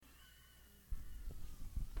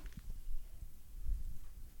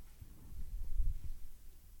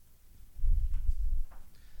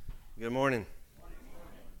Good morning.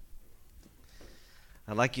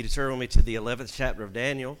 I'd like you to turn with me to the 11th chapter of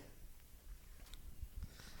Daniel.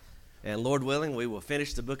 And Lord willing, we will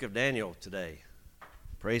finish the book of Daniel today.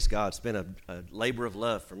 Praise God. It's been a labor of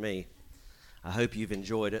love for me. I hope you've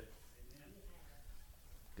enjoyed it.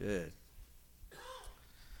 Good.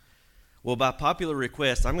 Well, by popular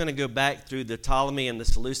request, I'm going to go back through the Ptolemy and the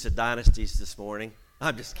Seleucid dynasties this morning.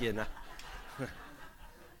 I'm just kidding.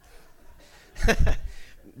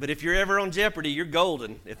 But if you're ever on Jeopardy, you're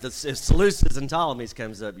golden. If Seleucids and Ptolemies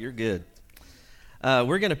comes up, you're good.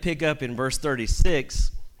 We're going to pick up in verse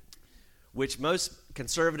 36, which most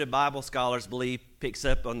conservative Bible scholars believe picks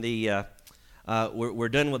up on the, we're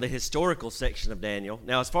done with the historical section of Daniel.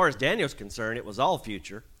 Now, as far as Daniel's concerned, it was all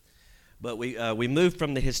future. But we moved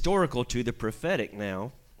from the historical to the prophetic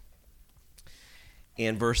now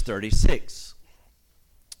in verse 36.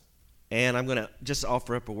 And I'm going to just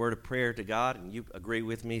offer up a word of prayer to God, and you agree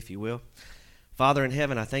with me if you will. Father in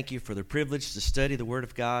heaven, I thank you for the privilege to study the Word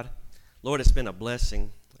of God. Lord, it's been a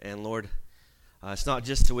blessing. And Lord, it's not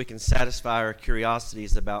just so we can satisfy our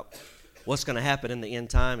curiosities about what's going to happen in the end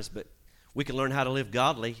times, but we can learn how to live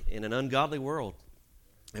godly in an ungodly world.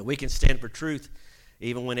 And we can stand for truth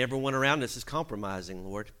even when everyone around us is compromising,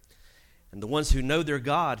 Lord. And the ones who know their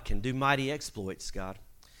God can do mighty exploits, God.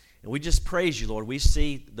 And we just praise you, Lord. We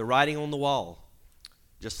see the writing on the wall,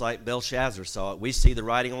 just like Belshazzar saw it. We see the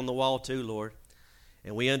writing on the wall too, Lord.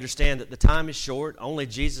 And we understand that the time is short. Only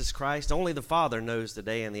Jesus Christ, only the Father knows the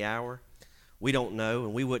day and the hour. We don't know,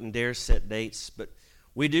 and we wouldn't dare set dates. But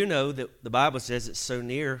we do know that the Bible says it's so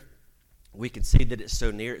near. We can see that it's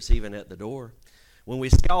so near, it's even at the door. When we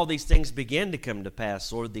see all these things begin to come to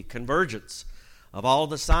pass, Lord, the convergence of all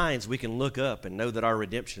the signs, we can look up and know that our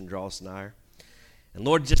redemption draws nigh. And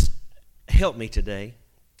Lord, just help me today.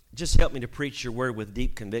 Just help me to preach your word with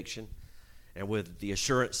deep conviction and with the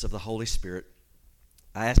assurance of the Holy Spirit.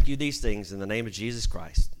 I ask you these things in the name of Jesus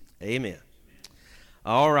Christ. Amen.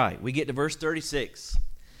 All right, we get to verse 36.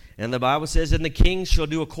 And the Bible says, "And the king shall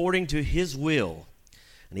do according to his will,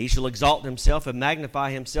 and he shall exalt himself and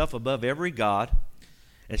magnify himself above every god,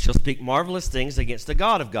 and shall speak marvelous things against the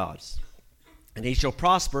God of gods. And he shall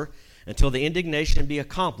prosper until the indignation be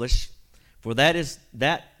accomplished, for that is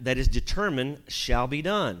determined shall be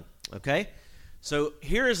done." Okay? So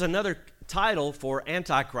here is another title for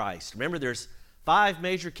Antichrist. Remember, there's 5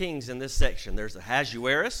 major kings in this section. There's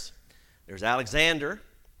Ahasuerus, there's Alexander,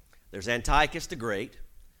 there's Antiochus the Great,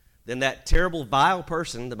 then that terrible, vile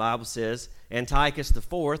person, the Bible says, Antiochus the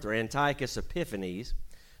Fourth, or Antiochus Epiphanes.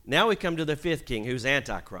 Now we come to the 5th king, who's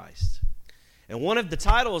Antichrist. And one of the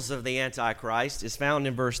titles of the Antichrist is found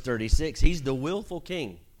in verse 36. He's the willful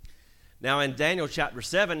king. Now in Daniel chapter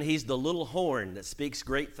 7, he's the little horn that speaks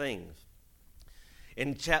great things.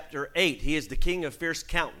 In chapter 8, he is the king of fierce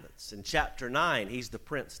countenance. In chapter 9, he's the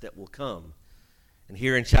prince that will come. And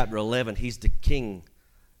here in chapter 11, he's the king,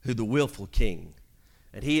 the willful king.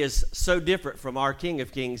 And he is so different from our King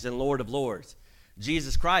of Kings and Lord of Lords.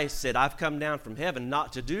 Jesus Christ said, "I've come down from heaven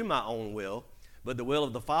not to do my own will, but the will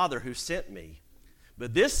of the Father who sent me."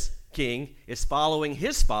 But this king is following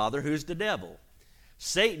his father, who's the devil.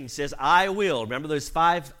 Satan says, "I will." Remember those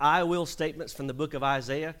 5 "I will" statements from the book of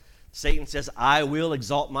Isaiah? Satan says, "I will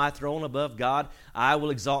exalt my throne above God. I will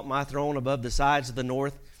exalt my throne above the sides of the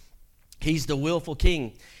north." He's the willful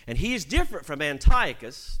king. And he is different from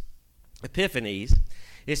Antiochus Epiphanes.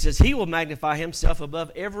 It says he will magnify himself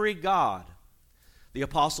above every god. The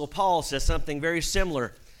Apostle Paul says something very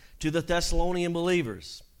similar to the Thessalonian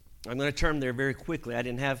believers. I'm going to turn there very quickly. I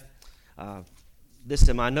didn't have this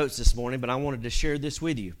in my notes this morning, but I wanted to share this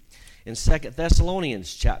with you. In 2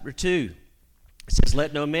 Thessalonians chapter 2, it says,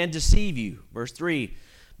 "Let no man deceive you," verse 3,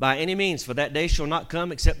 "by any means, for that day shall not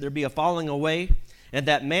come except there be a falling away, and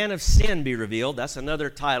that man of sin be revealed." That's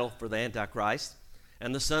another title for the Antichrist.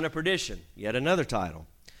 "And the son of perdition," yet another title.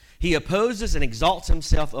 "He opposes and exalts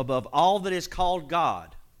himself above all that is called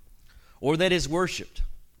God, or that is worshipped,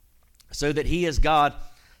 so that he as God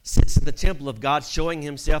sits in the temple of God, showing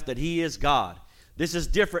himself that he is God." This is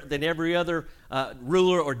different than every other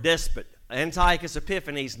ruler or despot. Antiochus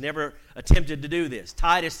Epiphanes never attempted to do this.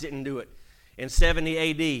 Titus didn't do it in 70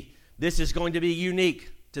 AD. This is going to be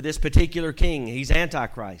unique to this particular king. He's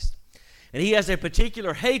Antichrist. And he has a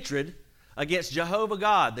particular hatred against Jehovah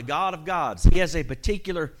God, the God of gods. He has a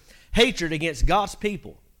particular hatred against God's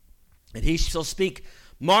people. And he shall speak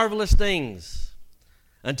marvelous things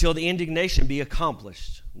until the indignation be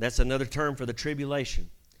accomplished. That's another term for the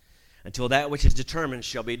tribulation. Until that which is determined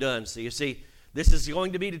shall be done. So you see, this is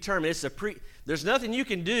going to be determined. There's nothing you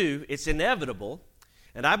can do. It's inevitable.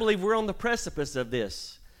 And I believe we're on the precipice of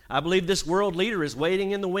this. I believe this world leader is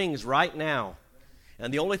waiting in the wings right now.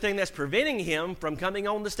 And the only thing that's preventing him from coming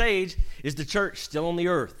on the stage is the church still on the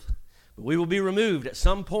earth. But we will be removed at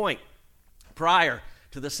some point prior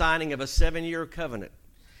to the signing of a 7-year covenant.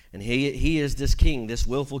 And he is this king, this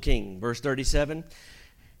willful king. Verse 37,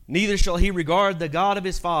 neither shall he regard the God of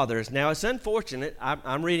his fathers. Now, it's unfortunate.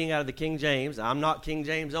 I'm reading out of the King James. I'm not King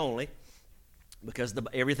James only, because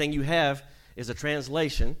everything you have is a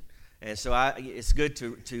translation. And so it's good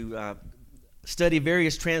to study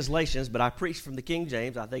various translations, but I preach from the King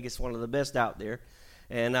James. I think it's one of the best out there.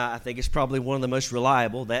 And I think it's probably one of the most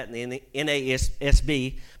reliable, that and the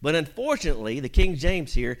NASB. But unfortunately, the King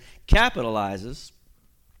James here capitalizes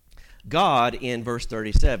God in verse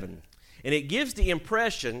 37. And it gives the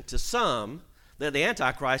impression to some that the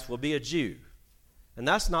Antichrist will be a Jew. And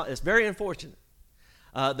it's very unfortunate.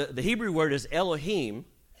 The Hebrew word is Elohim.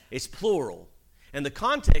 It's plural. And the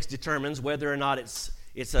context determines whether or not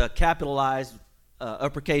it's a capitalized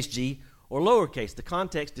uppercase G or lowercase. The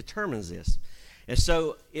context determines this. And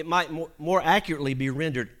so it might more accurately be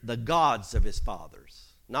rendered the gods of his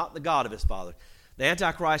fathers, not the God of his fathers. The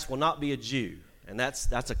Antichrist will not be a Jew. And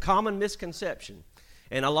that's a common misconception.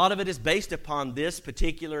 And a lot of it is based upon this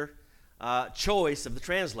particular choice of the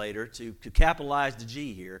translator to capitalize the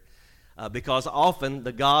G here, because often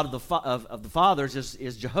the God of the fathers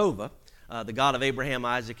is Jehovah, the God of Abraham,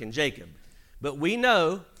 Isaac, and Jacob. But we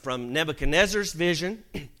know from Nebuchadnezzar's vision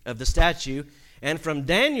of the statue and from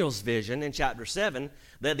Daniel's vision in chapter 7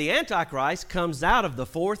 that the Antichrist comes out of the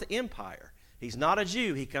fourth empire. He's not a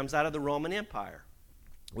Jew. He comes out of the Roman Empire,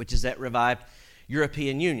 which is that revived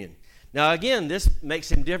European Union. Now, again, this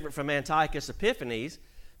makes him different from Antiochus Epiphanes,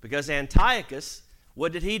 because Antiochus,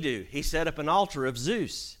 what did he do? He set up an altar of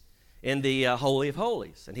Zeus in the Holy of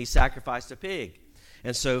Holies, and he sacrificed a pig.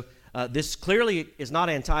 And so this clearly is not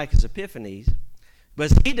Antiochus Epiphanes,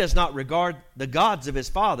 but he does not regard the gods of his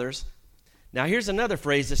fathers. Now, here's another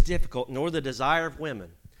phrase that's difficult, nor the desire of women.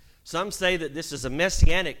 Some say that this is a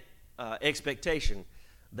messianic expectation,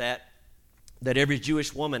 that every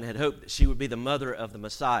Jewish woman had hoped that she would be the mother of the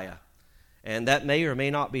Messiah. And that may or may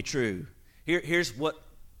not be true. Here's what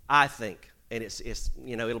I think, and it's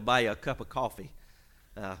it'll buy you a cup of coffee.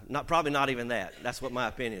 Probably not even that. That's what my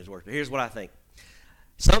opinion is worth. But here's what I think.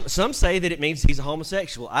 Some say that it means he's a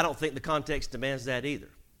homosexual. I don't think the context demands that either.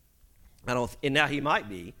 And now he might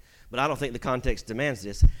be, but I don't think the context demands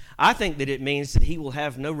this. I think that it means that he will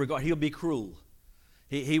have no regard. He'll be cruel.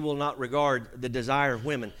 He will not regard the desire of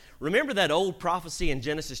women. Remember that old prophecy in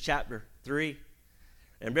Genesis chapter 3?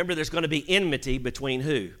 And remember, there's going to be enmity between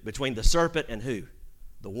who? Between the serpent and who?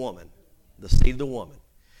 The woman. The seed of the woman.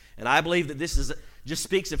 And I believe that this just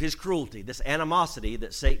speaks of his cruelty, this animosity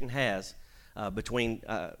that Satan has between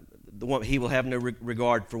the woman. He will have no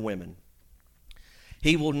regard for women.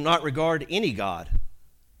 He will not regard any god,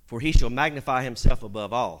 for he shall magnify himself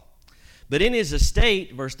above all. But in his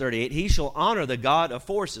estate, verse 38, he shall honor the God of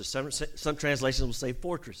forces. Some translations will say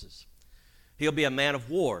fortresses. He'll be a man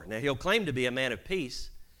of war. Now, he'll claim to be a man of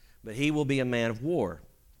peace, but he will be a man of war.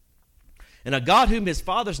 And a God whom his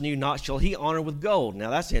fathers knew not shall he honor with gold.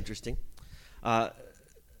 Now, that's interesting. A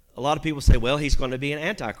lot of people say, well, he's going to be an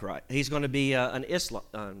antichrist. He's going to be an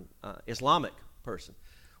Islamic person.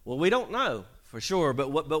 Well, we don't know for sure,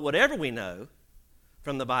 but whatever we know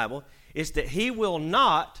from the Bible is that he will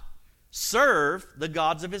not serve the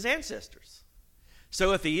gods of his ancestors.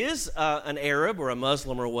 So if he is an Arab or a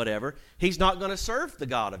Muslim or whatever, he's not going to serve the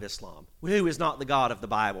God of Islam, who is not the God of the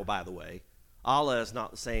Bible, by the way. Allah is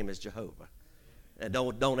not the same as Jehovah. And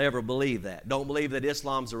don't ever believe that. Don't believe that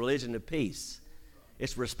Islam's a religion of peace.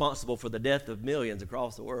 It's responsible for the death of millions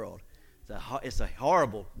across the world. It's a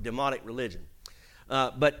horrible, demonic religion.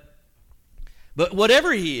 But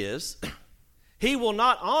whatever he is, he will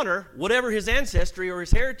not honor whatever his ancestry or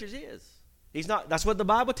his heritage is. He's not. That's what the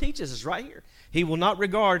Bible teaches us right here. He will not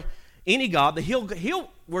regard any god. That he'll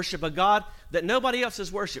worship a god that nobody else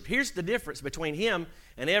has worshipped. Here's the difference between him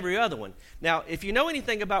and every other one. Now, if you know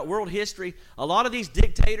anything about world history, a lot of these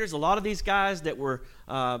dictators, a lot of these guys that were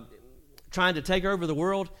trying to take over the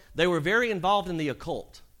world, they were very involved in the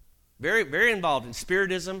occult, very, very involved in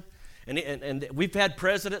spiritism, and we've had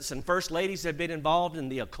presidents and first ladies that have been involved in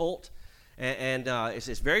the occult. And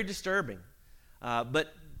it's very disturbing.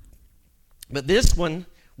 But this one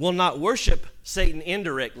will not worship Satan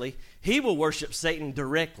indirectly. He will worship Satan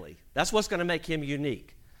directly. That's what's going to make him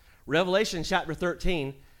unique. Revelation chapter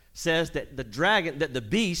 13 says that the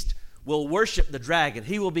beast will worship the dragon.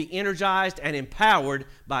 He will be energized and empowered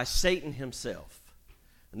by Satan himself.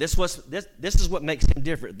 And this is what makes him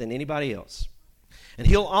different than anybody else. And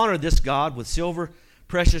he'll honor this God with silver,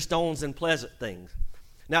 precious stones, and pleasant things.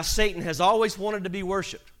 Now, Satan has always wanted to be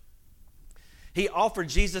worshiped. He offered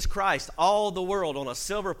Jesus Christ all the world on a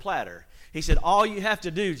silver platter. He said, all you have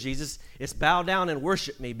to do, Jesus, is bow down and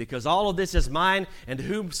worship me, because all of this is mine, and to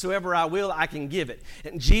whomsoever I will, I can give it.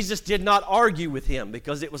 And Jesus did not argue with him,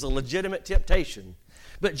 because it was a legitimate temptation.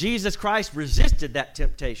 But Jesus Christ resisted that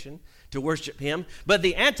temptation to worship him. But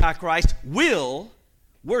the Antichrist will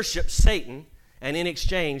worship Satan, and in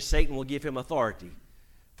exchange, Satan will give him authority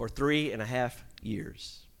for 3.5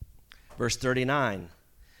 years. Verse 39,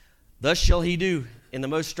 thus shall he do in the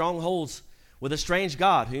most strongholds with a strange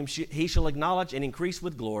God, whom he shall acknowledge and increase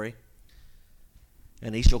with glory,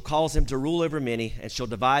 and he shall cause him to rule over many, and shall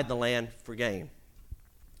divide the land for gain.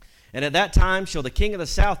 And at that time shall the king of the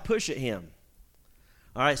south push at him.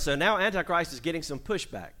 All right, so now Antichrist is getting some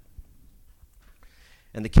pushback.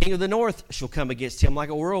 And the king of the north shall come against him like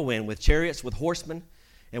a whirlwind, with chariots, with horsemen,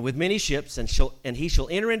 and with many ships, and he shall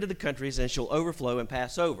enter into the countries, and shall overflow and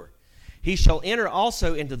pass over. He shall enter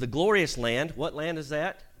also into the glorious land. What land is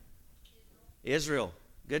that? Israel.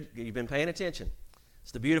 Good, you've been paying attention.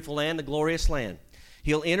 It's the beautiful land, the glorious land.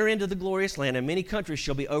 He'll enter into the glorious land, and many countries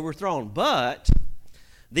shall be overthrown. But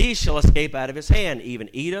these shall escape out of his hand, even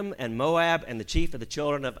Edom and Moab and the chief of the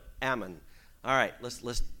children of Ammon. All right,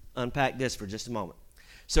 let's unpack this for just a moment.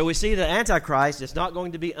 So we see that Antichrist is not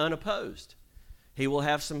going to be unopposed. He will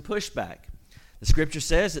have some pushback. The scripture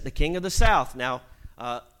says that the king of the south, now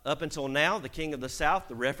up until now, the king of the south,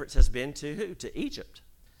 the reference has been to who? To Egypt.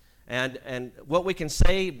 And what we can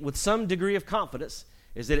say with some degree of confidence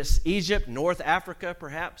is that it's Egypt, North Africa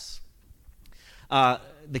perhaps.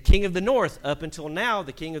 The king of the north, up until now,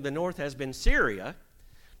 the king of the north has been Syria.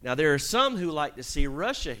 Now there are some who like to see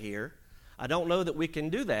Russia here. I don't know that we can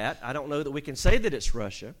do that. I don't know that we can say that it's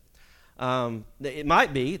Russia. It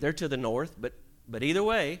might be. They're to the north. But either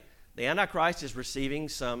way, the Antichrist is receiving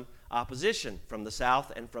some opposition from the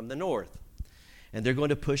south and from the north. And they're going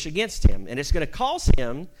to push against him. And it's going to cause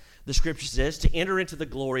him, the scripture says, to enter into the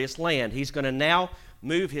glorious land. He's going to now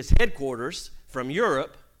move his headquarters from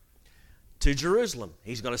Europe to Jerusalem.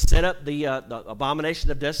 He's going to set up the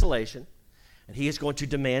abomination of desolation. And he is going to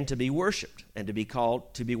demand to be worshipped and to be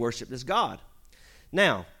called to be worshipped as God.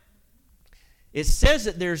 Now, it says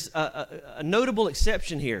that there's a notable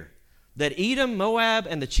exception here, that Edom, Moab,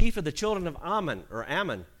 and the chief of the children of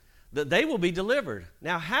Ammon, that they will be delivered.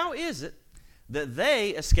 Now, how is it that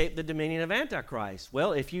they escape the dominion of Antichrist?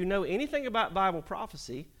 Well, if you know anything about Bible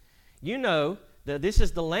prophecy, you know that this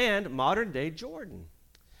is the land, modern-day Jordan.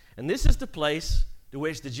 And this is the place to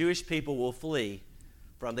which the Jewish people will flee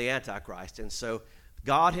from the Antichrist. And so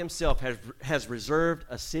God himself has reserved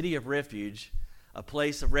a city of refuge, a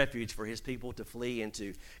place of refuge for his people to flee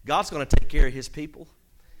into. God's going to take care of his people.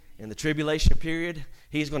 In the tribulation period,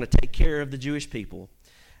 he's going to take care of the Jewish people.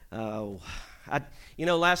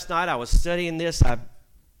 Last night I was studying this. I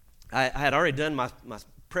had already done my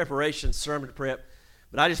preparation, sermon prep,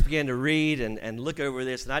 but I just began to read and look over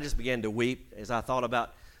this, and I just began to weep as I thought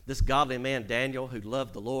about this godly man, Daniel, who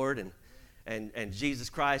loved the Lord, and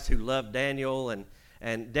Jesus Christ, who loved Daniel,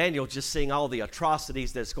 and Daniel just seeing all the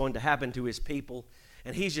atrocities that's going to happen to his people,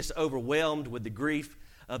 and he's just overwhelmed with the grief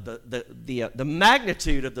of the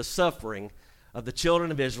magnitude of the suffering of the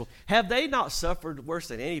children of Israel. Have they not suffered worse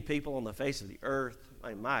than any people on the face of the earth?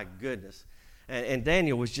 My goodness. And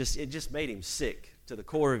Daniel it just made him sick to the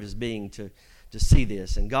core of his being to see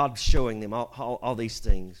this, and God's showing them all these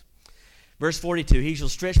things. Verse 42, he shall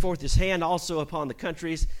stretch forth his hand also upon the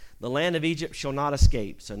countries. The land of Egypt shall not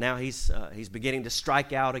escape. So now he's beginning to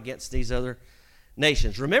strike out against these other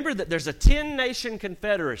nations. Remember that there's a 10-nation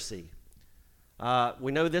confederacy.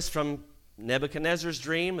 We know this from Nebuchadnezzar's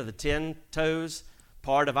dream of the 10 toes,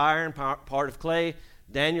 part of iron, part of clay.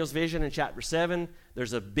 Daniel's vision in chapter 7,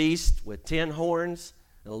 there's a beast with 10 horns,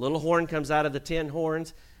 and a little horn comes out of the 10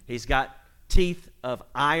 horns. He's got teeth of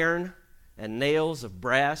iron and nails of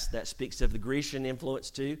brass. That speaks of the Grecian influence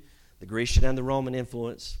too, the Grecian and the Roman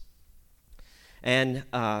influence. And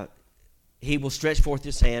he will stretch forth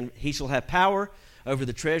his hand. He shall have power over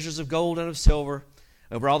the treasures of gold and of silver,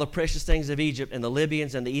 over all the precious things of Egypt, and the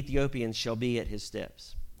Libyans and the Ethiopians shall be at his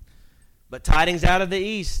steps. But tidings out of the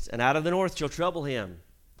east and out of the north shall trouble him.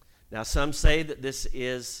 Now some say that this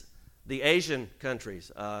is the Asian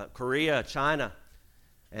countries, Korea, China,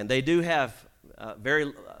 and they do have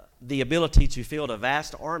the ability to field a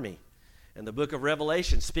vast army. And the book of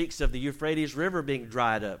Revelation speaks of the Euphrates River being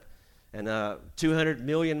dried up, and a 200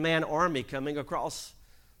 million man army coming across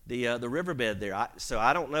the riverbed there. So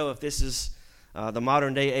I don't know if this is the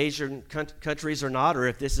modern-day Asian countries or not, or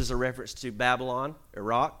if this is a reference to Babylon,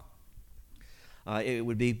 Iraq. It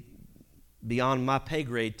would be beyond my pay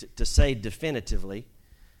grade to say definitively.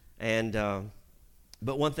 And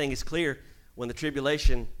but one thing is clear: when the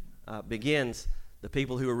tribulation begins, the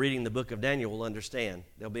people who are reading the book of Daniel will understand.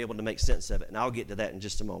 They'll be able to make sense of it, and I'll get to that in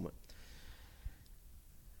just a moment.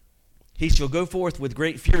 He shall go forth with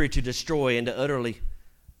great fury to destroy and to utterly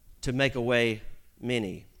to make away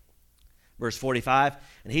many. Verse 45,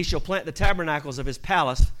 and he shall plant the tabernacles of his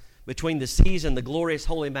palace between the seas and the glorious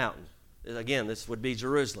holy mountain. Again, this would be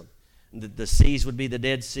Jerusalem. The seas would be the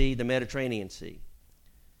Dead Sea, the Mediterranean Sea.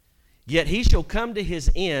 Yet he shall come to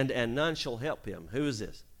his end, and none shall help him. Who is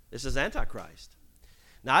this? This is Antichrist.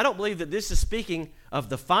 Now, I don't believe that this is speaking of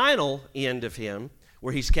the final end of him,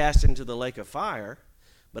 where he's cast into the lake of fire,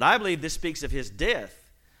 but I believe this speaks of his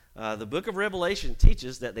death. The book of Revelation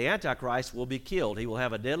teaches that the Antichrist will be killed. He will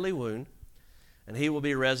have a deadly wound, and he will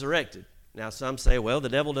be resurrected. Now, some say, well, the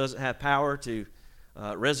devil doesn't have power to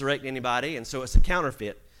resurrect anybody, and so it's a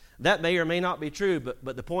counterfeit. That may or may not be true,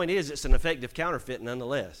 but the point is it's an effective counterfeit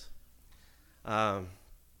nonetheless.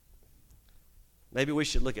 Maybe we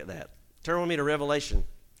should look at that. Turn with me to Revelation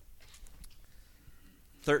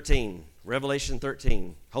 13. Revelation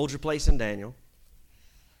 13. Hold your place in Daniel.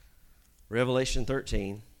 Revelation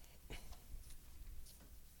 13.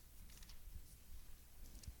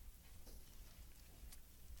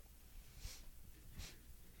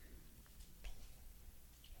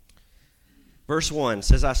 Verse 1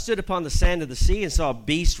 says, I stood upon the sand of the sea and saw a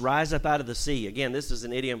beast rise up out of the sea. Again, this is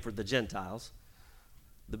an idiom for the Gentiles.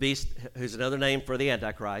 The beast, who's another name for the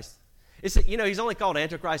Antichrist. He's only called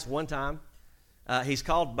Antichrist one time. He's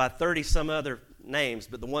called by 30 some other names,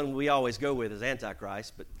 but the one we always go with is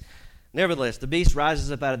Antichrist. But nevertheless, the beast rises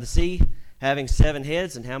up out of the sea, having 7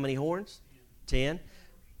 heads, and how many horns? 10.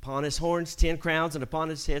 Upon his horns 10 crowns, and upon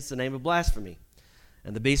his heads the name of blasphemy.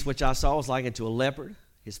 And the beast which I saw was like unto a leopard.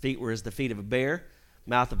 His feet were as the feet of a bear,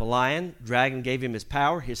 mouth of a lion. Dragon gave him his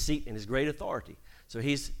power, his seat, and his great authority. So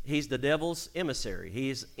he's the devil's emissary.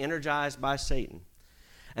 He's energized by Satan.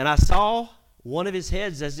 And I saw one of his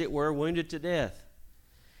heads, as it were, wounded to death.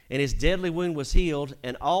 And his deadly wound was healed,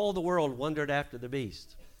 and all the world wondered after the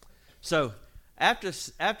beast. So after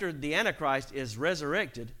the Antichrist is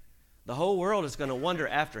resurrected, the whole world is going to wonder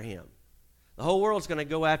after him. The whole world's going to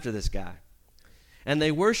go after this guy. And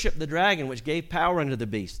they worship the dragon, which gave power unto the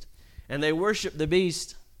beast. And they worship the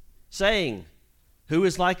beast, saying, who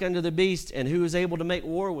is like unto the beast, and who is able to make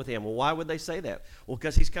war with him? Well, why would they say that? Well,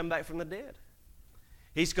 because he's come back from the dead.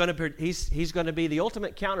 He's going to be the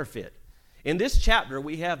ultimate counterfeit. In this chapter,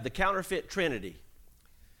 we have the counterfeit Trinity.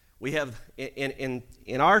 We have, in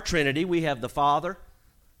our Trinity, we have the Father,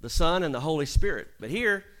 the Son, and the Holy Spirit. But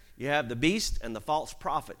here, you have the beast and the false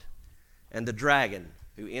prophet and the dragon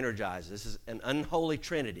who energizes. This is an unholy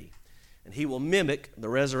trinity, and he will mimic the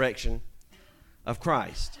resurrection of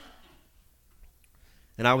Christ.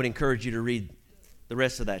 And I would encourage you to read the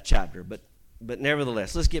rest of that chapter. But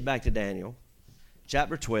nevertheless, let's get back to Daniel,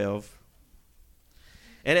 chapter 12.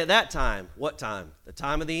 And at that time, what time? The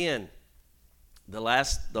time of the end. The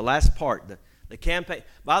last part, the campaign.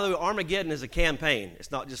 By the way, Armageddon is a campaign.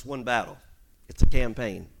 It's not just one battle. It's a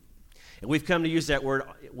campaign. And we've come to use that word,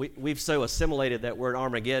 we've so assimilated that word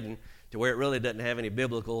Armageddon to where it really doesn't have any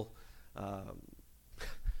biblical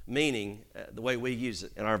meaning the way we use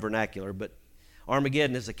it in our vernacular. But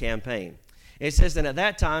Armageddon is a campaign. And it says, and at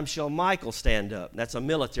that time shall Michael stand up. That's a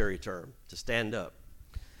military term, to stand up.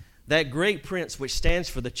 That great prince which stands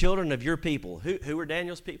for the children of your people. Who are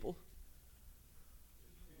Daniel's people?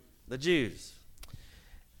 The Jews.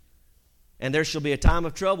 And there shall be a time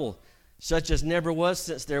of trouble, such as never was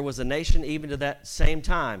since there was a nation, even to that same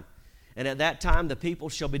time. And at that time the people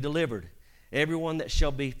shall be delivered, everyone that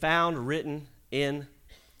shall be found written in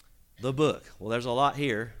the book. Well, there's a lot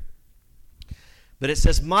here. But it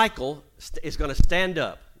says Michael is going to stand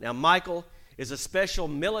up. Now, Michael is a special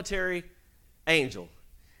military angel,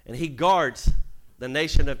 and he guards the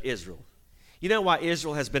nation of Israel. You know why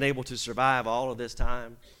Israel has been able to survive all of this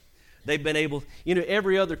time? They've been able,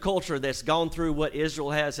 every other culture that's gone through what Israel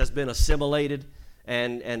has been assimilated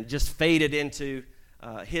and just faded into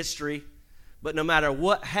history. But no matter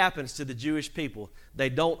what happens to the Jewish people, they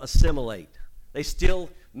don't assimilate. They still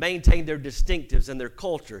maintain their distinctives and their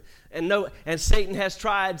culture. And Satan has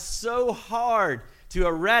tried so hard to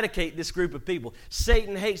eradicate this group of people.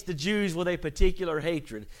 Satan hates the Jews with a particular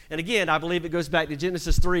hatred. And again, I believe it goes back to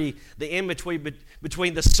Genesis 3, the in-between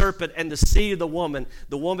between the serpent and the seed of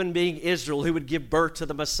the woman being Israel, who would give birth to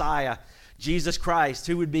the Messiah, Jesus Christ,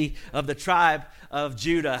 who would be of the tribe of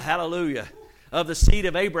Judah, hallelujah, of the seed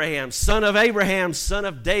of Abraham, son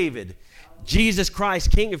of David. Jesus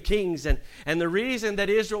Christ, King of Kings. And the reason that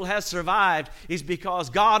Israel has survived is because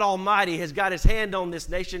God Almighty has got his hand on this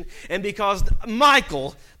nation, and because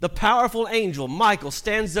Michael, the powerful angel, Michael,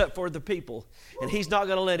 stands up for the people. And he's not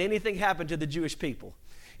going to let anything happen to the Jewish people.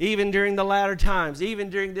 Even during the latter times, even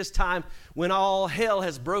during this time when all hell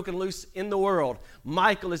has broken loose in the world,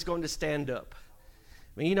 Michael is going to stand up.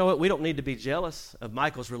 I mean, you know what? We don't need to be jealous of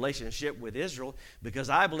Michael's relationship with Israel, because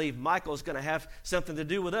I believe Michael's going to have something to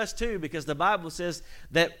do with us too, because the Bible says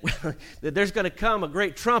that, that there's going to come a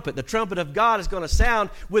great trumpet. The trumpet of God is going to sound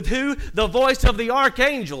with who? The voice of the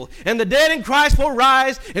archangel. And the dead in Christ will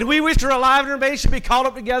rise, and we which are alive and remain shall be caught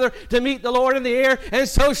up together to meet the Lord in the air, and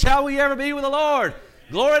so shall we ever be with the Lord.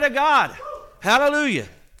 Glory to God. Hallelujah.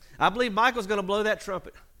 I believe Michael's going to blow that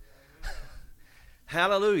trumpet.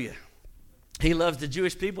 Hallelujah. He loves the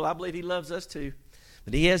Jewish people. I believe he loves us too.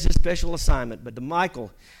 But he has his special assignment. But the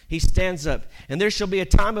Michael, he stands up. And there shall be a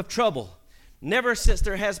time of trouble, never since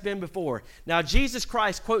there has been before. Now, Jesus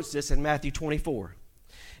Christ quotes this in Matthew 24.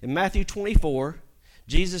 In Matthew 24,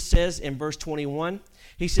 Jesus says in verse 21,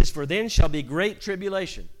 he says, "For then shall be great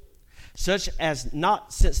tribulation, such as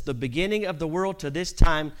not since the beginning of the world to this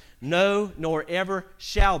time, no, nor ever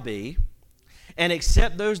shall be. And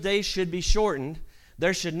except those days should be shortened,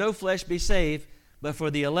 there should no flesh be saved, but for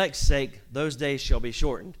the elect's sake, those days shall be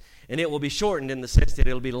shortened." And it will be shortened in the sense that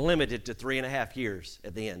it'll be limited to 3.5 years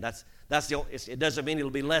at the end. That's the only, it doesn't mean it'll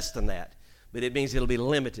be less than that, but it means it'll be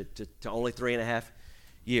limited to only 3.5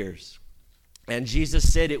 years. And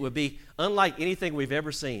Jesus said it would be unlike anything we've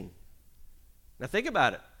ever seen. Now think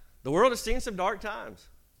about it. The world has seen some dark times.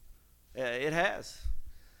 It has.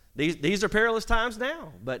 These are perilous times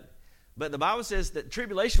now, but the Bible says that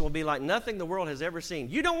tribulation will be like nothing the world has ever seen.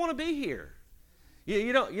 You don't want to be here.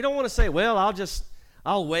 You don't want to say, well,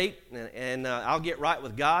 I'll wait and I'll get right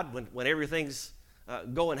with God when everything's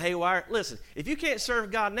going haywire. Listen, if you can't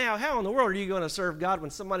serve God now, how in the world are you going to serve God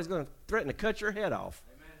when somebody's going to threaten to cut your head off?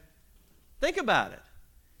 Amen. Think about it.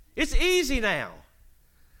 It's easy now.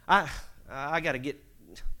 I got to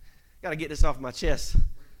get this off my chest.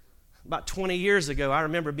 About 20 years ago, I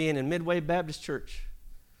remember being in Midway Baptist Church.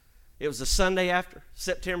 It was the Sunday after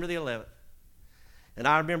September the 11th. And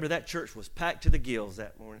I remember that church was packed to the gills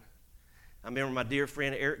that morning. I remember my dear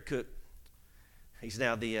friend Eric Cook. He's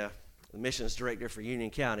now the missions director for Union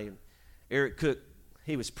County. And Eric Cook,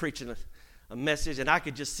 he was preaching a message, and I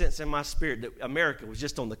could just sense in my spirit that America was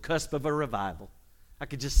just on the cusp of a revival. I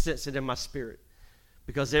could just sense it in my spirit,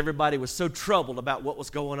 because everybody was so troubled about what was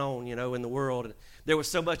going on, in the world. And there was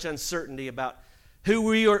so much uncertainty about who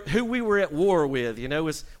we were at war with.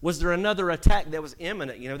 Was there another attack that was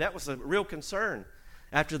imminent? That was a real concern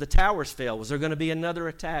after the towers fell. Was there going to be another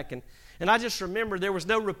attack? And I just remember there was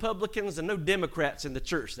no Republicans and no Democrats in the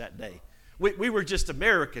church that day. We were just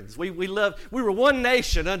Americans. We were one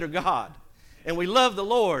nation under God, and we loved the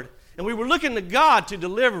Lord, and we were looking to God to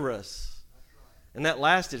deliver us. And that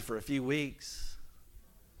lasted for a few weeks.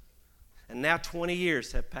 And now 20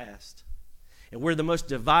 years have passed. And we're the most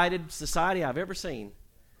divided society I've ever seen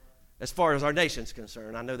as far as our nation's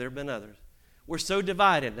concerned. I know there have been others. We're so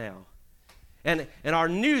divided now. And our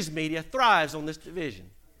news media thrives on this division.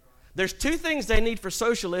 There's two things they need for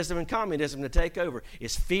socialism and communism to take over.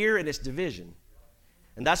 It's fear and it's division.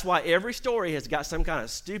 And that's why every story has got some kind of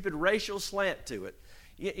stupid racial slant to it.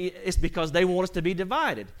 It's because they want us to be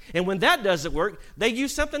divided. And when that doesn't work, they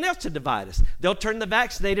use something else to divide us. They'll turn the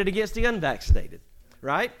vaccinated against the unvaccinated,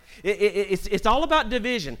 right? It's all about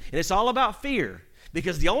division, and it's all about fear,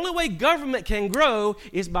 because the only way government can grow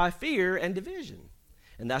is by fear and division.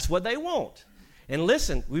 And that's what they want. And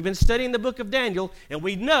listen, we've been studying the book of Daniel, and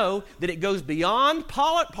we know that it goes beyond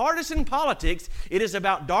partisan politics. It is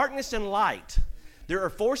about darkness and light. There are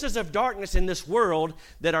forces of darkness in this world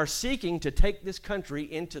that are seeking to take this country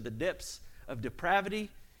into the depths of depravity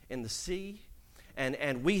in the sea,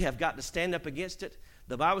 and we have got to stand up against it.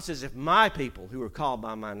 The Bible says, if my people who are called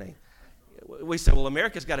by my name, we say, well,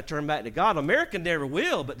 America's got to turn back to God. America never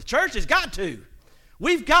will, but the church has got to.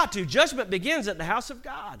 We've got to. Judgment begins at the house of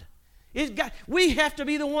God. We have to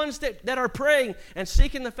be the ones that are praying and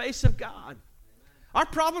seeking the face of God. Our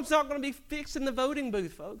problem's not going to be fixed in the voting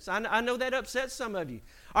booth, folks. I know that upsets some of you.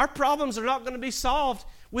 Our problems are not going to be solved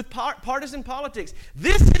with partisan politics.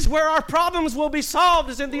 This is where our problems will be solved,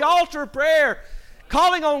 is in the altar of prayer,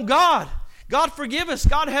 calling on God. God, forgive us.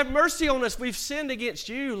 God, have mercy on us. We've sinned against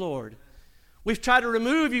you, Lord. We've tried to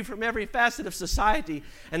remove you from every facet of society,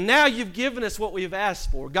 and now you've given us what we've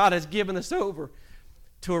asked for. God has given us over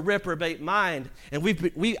to a reprobate mind, and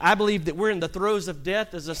I believe that we're in the throes of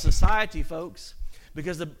death as a society, folks.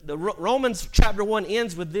 Because the Romans chapter 1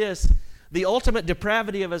 ends with this. The ultimate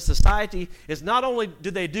depravity of a society is not only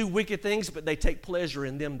do they do wicked things, but they take pleasure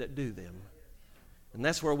in them that do them. And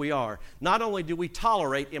that's where we are. Not only do we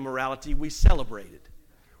tolerate immorality, we celebrate it.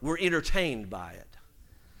 We're entertained by it.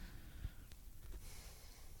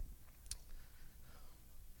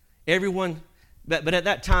 But at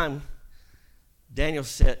that time, God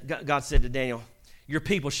said to Daniel, your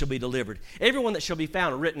people shall be delivered. Everyone that shall be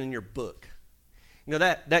found written in your book. You know,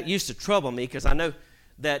 that used to trouble me because I know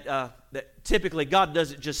that typically God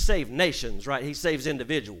doesn't just save nations, right? He saves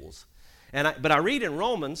individuals. But I read in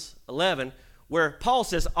Romans 11 where Paul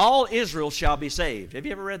says, all Israel shall be saved. Have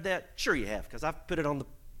you ever read that? Sure you have, because I've put it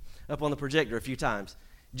up on the projector a few times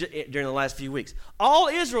during the last few weeks. All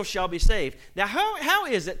Israel shall be saved. Now, how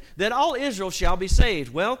is it that all Israel shall be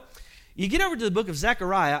saved? Well, you get over to the book of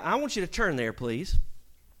Zechariah. I want you to turn there, please.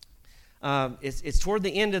 It's toward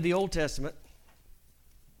the end of the Old Testament.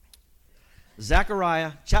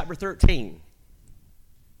 Zechariah chapter 13.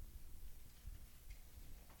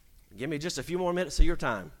 Give me just a few more minutes of your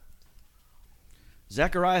time.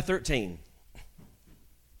 Zechariah 13.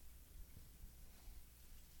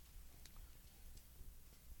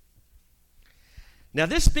 Now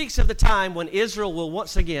this speaks of the time when Israel will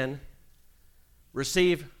once again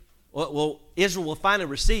Israel will finally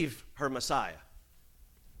receive her Messiah.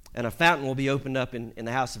 And a fountain will be opened up in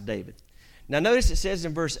the house of David. Now notice it says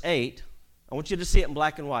in verse 8, I want you to see it in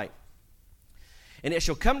black and white. And it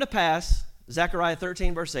shall come to pass, Zechariah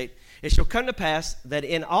 13 verse 8, it shall come to pass that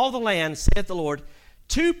in all the land, saith the Lord,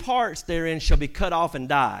 2 parts therein shall be cut off and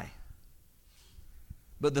die,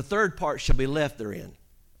 but the third part shall be left therein.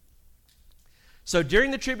 So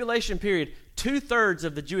during the tribulation period, 2/3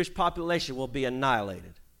 of the Jewish population will be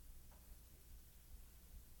annihilated.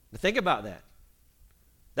 Now think about that.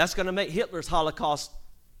 That's going to make Hitler's Holocaust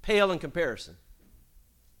pale in comparison.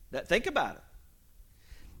 Think about it.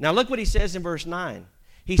 Now look what he says in verse 9.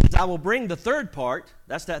 He says, I will bring the third part,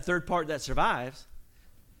 that's that third part that survives,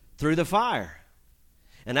 through the fire.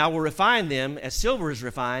 And I will refine them as silver is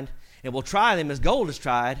refined, and will try them as gold is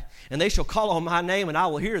tried, and they shall call on my name, and I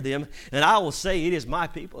will hear them, and I will say, it is my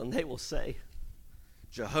people, and they will say,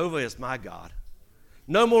 Jehovah is my God.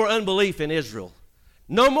 No more unbelief in Israel.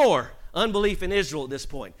 No more unbelief in Israel at this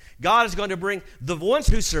point. God is going to bring the ones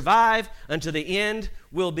who survive unto the end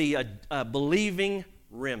will be a believing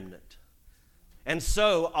remnant. And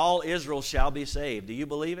so all Israel shall be saved. Do you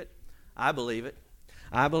believe it? I believe it.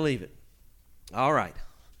 I believe it. All right.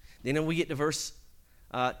 Then we get to verse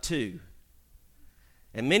 2.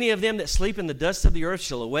 And many of them that sleep in the dust of the earth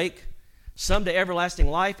shall awake, some to everlasting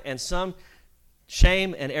life, and some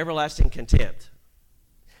shame and everlasting contempt.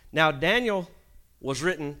 Now, Daniel was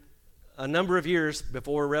written a number of years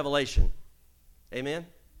before Revelation. Amen?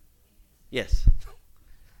 Yes.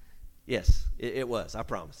 Yes, it was, I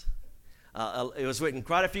promise. It was written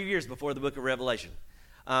quite a few years before the book of Revelation.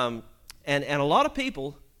 And a lot of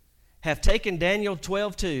people have taken Daniel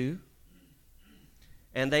 12:2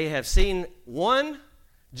 and they have seen one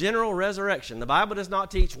general resurrection. The Bible does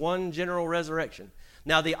not teach one general resurrection.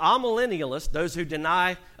 Now, the amillennialists, those who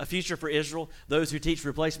deny a future for Israel, those who teach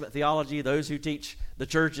replacement theology, those who teach the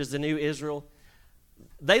church is the new Israel,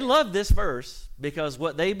 they love this verse because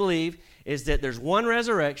what they believe is that there's one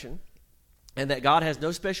resurrection and that God has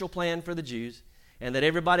no special plan for the Jews and that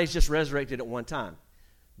everybody's just resurrected at one time.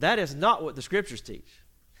 That is not what the Scriptures teach.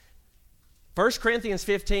 1 Corinthians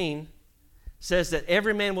 15 says that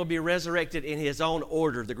every man will be resurrected in his own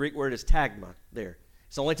order. The Greek word is tagma there.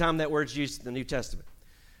 It's the only time that word's used in the New Testament.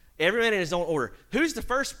 Every man in his own order. Who's the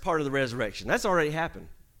first part of the resurrection? That's already happened.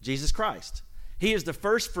 Jesus Christ. He is the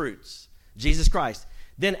first fruits. Jesus Christ.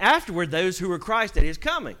 Then afterward, those who are Christ at his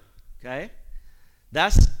coming. Okay?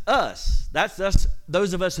 That's us. That's us,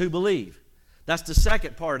 those of us who believe. That's the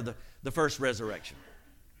second part of the first resurrection.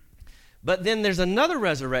 But then there's another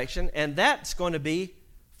resurrection, and that's going to be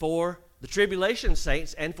for the tribulation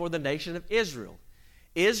saints and for the nation of Israel.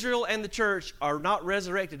 Israel and the church are not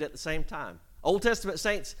resurrected at the same time. Old Testament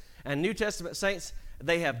saints and New Testament saints,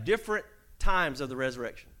 they have different times of the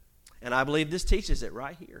resurrection. And I believe this teaches it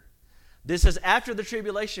right here. This is after the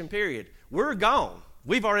tribulation period. We're gone.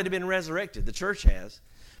 We've already been resurrected. The church has.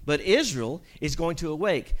 But Israel is going to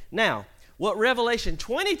awake. Now, what Revelation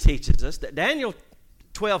 20 teaches us, that Daniel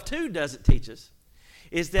 12:2 doesn't teach us,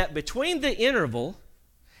 is that between the interval,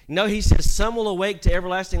 he says some will awake to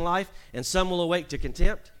everlasting life and some will awake to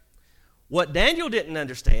contempt. What Daniel didn't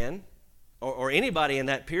understand, or anybody in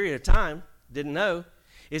that period of time didn't know,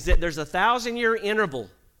 is that there's a 1,000-year interval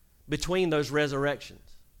between those resurrections.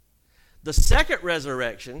 The second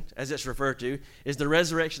resurrection, as it's referred to, is the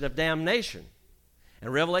resurrection of damnation.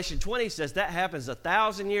 And Revelation 20 says that happens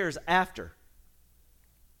 1,000 years after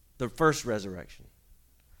the first resurrection.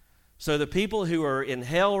 So the people who are in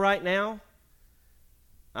hell right now,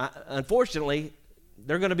 unfortunately,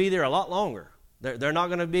 they're going to be there a lot longer. They're not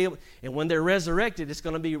going to be able, and when they're resurrected, it's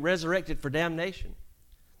going to be resurrected for damnation.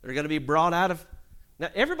 They're going to be brought out of, now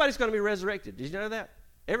everybody's going to be resurrected. Did you know that?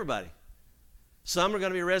 Everybody. Some are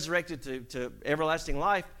going to be resurrected to everlasting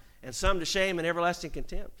life, and some to shame and everlasting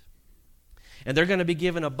contempt. And they're going to be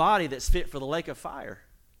given a body that's fit for the lake of fire.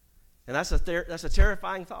 And that's a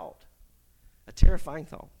terrifying thought. A terrifying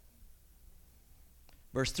thought.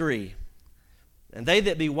 Verse 3, and they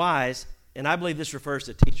that be wise, and I believe this refers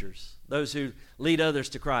to teachers, those who lead others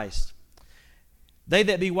to Christ. They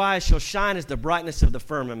that be wise shall shine as the brightness of the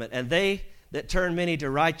firmament, and they that turn many to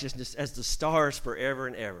righteousness as the stars forever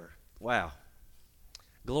and ever. Wow.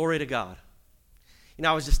 Glory to God. You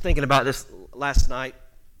know, I was just thinking about this last night.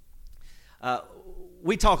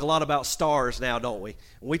 We talk a lot about stars now, don't we?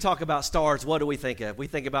 When we talk about stars, what do we think of? We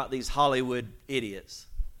think about these Hollywood idiots.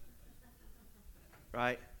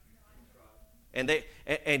 Right? And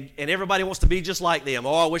everybody wants to be just like them.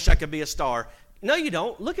 Oh, I wish I could be a star. No, you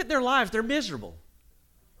don't. Look at their lives. They're miserable.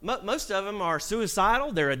 Most of them are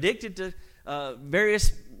suicidal. They're addicted to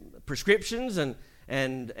various prescriptions and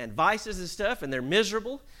vices and stuff, and they're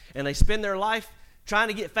miserable. And they spend their life trying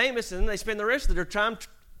to get famous, and then they spend the rest of their time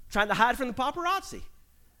trying to hide from the paparazzi.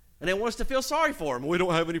 And they want us to feel sorry for them. We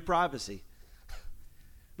don't have any privacy.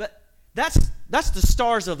 But that's the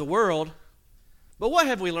stars of the world. But what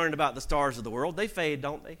have we learned about the stars of the world? They fade,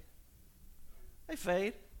 don't they? They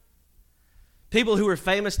fade. People who were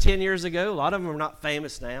famous 10 years ago, a lot of them are not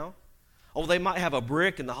famous now. Oh, they might have a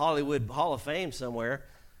brick in the Hollywood Hall of Fame somewhere.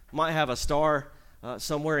 Might have a star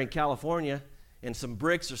somewhere in California and some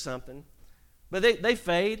bricks or something. But they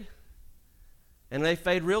fade. And they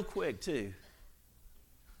fade real quick, too.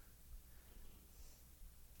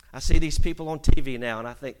 I see these people on TV now, and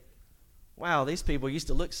I think, wow, these people used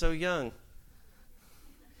to look so young.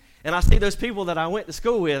 And I see those people that I went to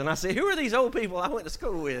school with, and I say, who are these old people I went to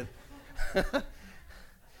school with?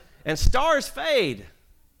 And stars fade.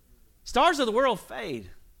 Stars of the world fade.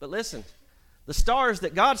 But listen, the stars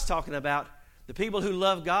that God's talking about, the people who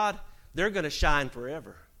love God, they're going to shine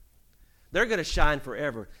forever. They're going to shine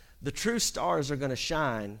forever. The true stars are going to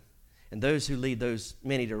shine, and those who lead those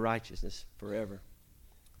many to righteousness forever.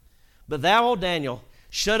 But thou, O Daniel,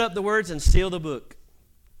 shut up the words and seal the book,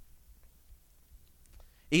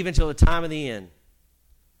 even till the time of the end.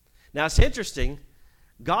 Now, it's interesting.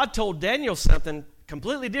 God told Daniel something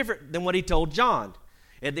completely different than what he told John.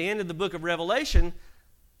 At the end of the book of Revelation,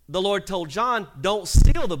 the Lord told John, don't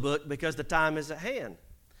seal the book because the time is at hand.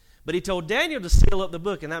 But he told Daniel to seal up the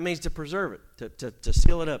book, and that means to preserve it, to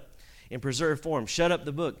seal it up in preserved form. Shut up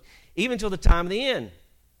the book, even till the time of the end.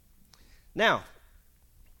 Now,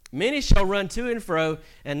 many shall run to and fro,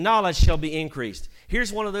 and knowledge shall be increased.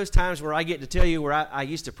 Here's one of those times where I get to tell you where I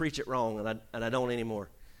used to preach it wrong, and I don't anymore.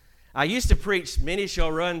 I used to preach, many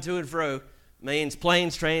shall run to and fro, means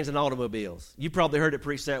planes, trains, and automobiles. You probably heard it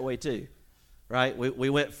preached that way too, right?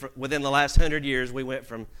 We went, within the last 100 years, we went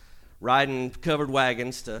from riding covered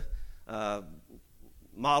wagons to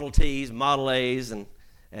Model Ts, Model As, and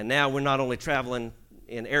now we're not only traveling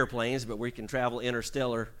in airplanes, but we can travel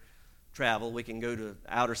interstellar travel. We can go to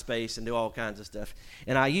outer space and do all kinds of stuff.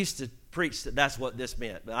 And I used to preach that that's what this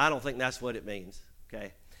meant, but I don't think that's what it means,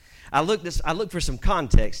 okay? I looked for some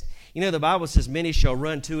context. You know, the Bible says many shall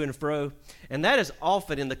run to and fro, and that is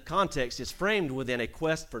often in the context is framed within a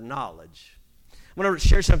quest for knowledge. I'm going to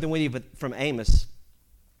share something with you from Amos.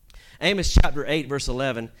 Amos chapter 8, verse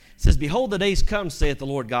 11 says, behold, the days come, saith the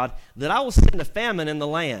Lord God, that I will send a famine in the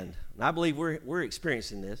land. And I believe we're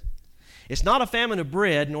experiencing this. It's not a famine of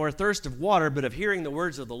bread, nor a thirst of water, but of hearing the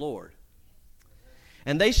words of the Lord.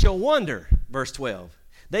 And they shall wander, verse 12.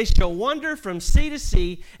 They shall wander from sea to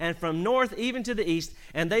sea, and from north even to the east,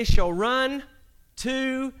 and they shall run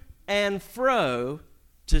to and fro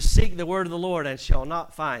to seek the word of the Lord, and shall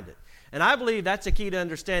not find it. And I believe that's a key to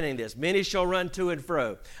understanding this. Many shall run to and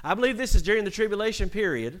fro. I believe this is during the tribulation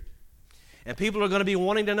period, and people are going to be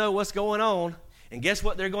wanting to know what's going on, and guess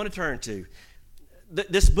what they're going to turn to?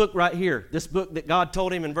 This book right here, this book that God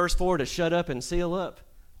told him in verse 4 to shut up and seal up.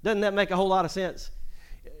 Doesn't that make a whole lot of sense?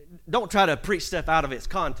 Don't try to preach stuff out of its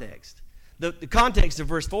context. The context of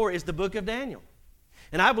verse 4 is the book of Daniel.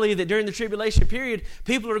 And I believe that during the tribulation period,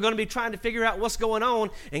 people are going to be trying to figure out what's going on,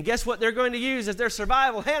 and guess what they're going to use as their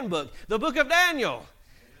survival handbook? The book of Daniel.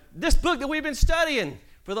 This book that we've been studying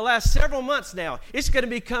for the last several months now, it's going to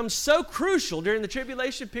become so crucial during the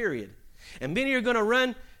tribulation period. And many are going to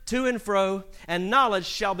run to and fro, and knowledge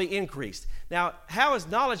shall be increased. Now, how is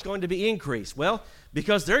knowledge going to be increased? Well,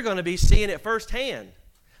 because they're going to be seeing it firsthand.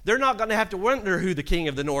 They're not going to have to wonder who the king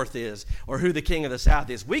of the north is or who the king of the south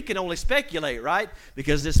is. We can only speculate, right?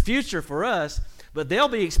 Because it's future for us. But they'll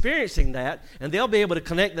be experiencing that, and they'll be able to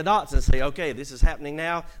connect the dots and say, okay, this is happening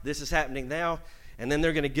now, this is happening now. And then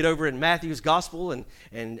they're going to get over in Matthew's gospel, and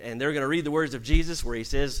they're going to read the words of Jesus where he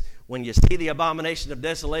says, when you see the abomination of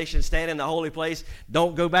desolation stand in the holy place,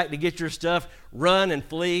 don't go back to get your stuff. Run and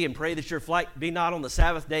flee and pray that your flight be not on the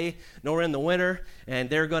Sabbath day nor in the winter. And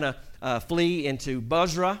they're going to flee into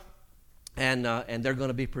Bozrah, and they're going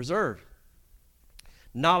to be preserved.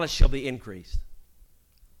 Knowledge shall be increased.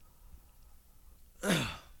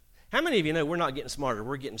 How many of you know we're not getting smarter,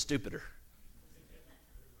 we're getting stupider?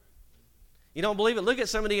 You don't believe it? Look at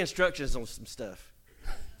some of the instructions on some stuff.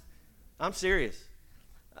 I'm serious.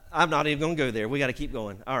 I'm not even going to go there. We got to keep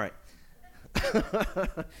going. All right.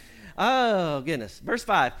 Oh, goodness. Verse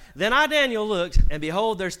 5. Then I, Daniel, looked, and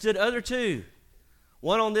behold, there stood other two,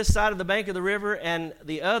 one on this side of the bank of the river, and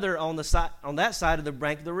the other on that side of the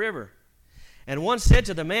bank of the river. And one said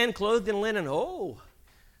to the man clothed in linen, oh,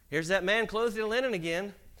 here's that man clothed in linen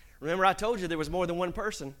again. Remember, I told you there was more than one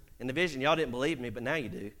person in the vision. Y'all didn't believe me, but now you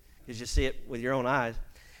do, because you see it with your own eyes.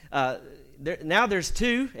 Now there's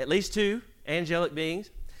two, at least two, angelic beings.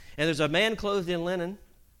 And there's a man clothed in linen,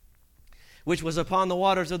 which was upon the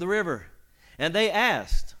waters of the river. And they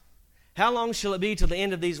asked, how long shall it be till the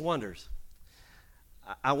end of these wonders?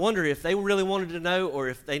 I wonder if they really wanted to know, or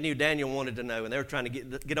if they knew Daniel wanted to know, and they were trying to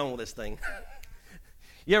get on with this thing.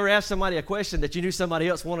 You ever ask somebody a question that you knew somebody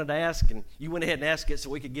else wanted to ask, and you went ahead and asked it so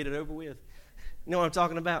we could get it over with? You know what I'm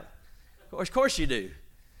talking about? Of course you do.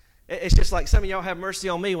 It's just like some of y'all have mercy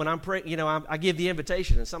on me when I'm praying. You know, I give the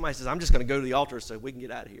invitation, and somebody says, I'm just going to go to the altar so we can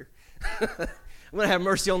get out of here. I'm going to have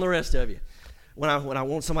mercy on the rest of you when I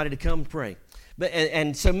want somebody to come pray. But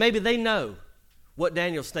and so maybe they know what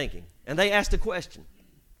Daniel's thinking, and they asked a question.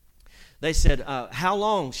 They said, how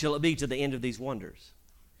long shall it be to the end of these wonders?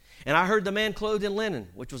 And I heard the man clothed in linen,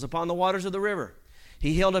 which was upon the waters of the river.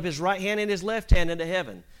 He held up his right hand and his left hand into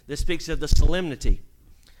heaven. This speaks of the solemnity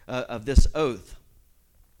of this oath.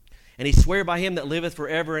 And he sware by him that liveth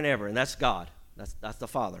forever and ever, and that's God. That's the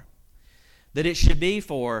Father. That it should be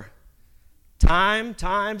for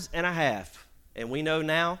times and a half. And we know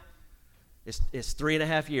now it's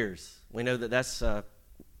 3.5 years. We know that's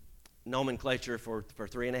nomenclature for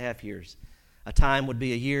 3.5 years. A time would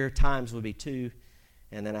be a year, times would be 2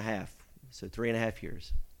 and then a half. So 3.5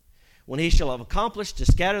 years. When he shall have accomplished to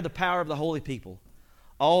scatter the power of the holy people,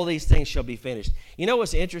 all these things shall be finished. You know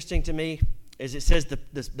what's interesting to me is it says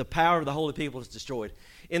the power of the holy people is destroyed.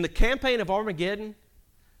 In the campaign of Armageddon,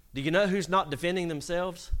 do you know who's not defending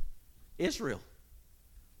themselves? Israel.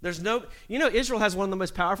 Israel has one of the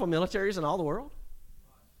most powerful militaries in all the world.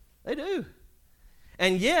 They do.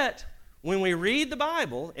 And yet, when we read the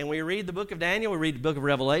Bible and we read the book of Daniel, we read the book of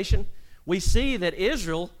Revelation, we see that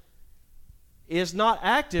Israel is not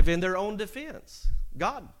active in their own defense.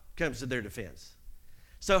 God comes to their defense.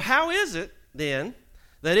 So how is it, then,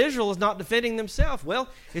 that Israel is not defending themselves? Well,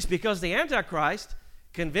 it's because the Antichrist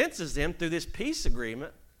convinces them through this peace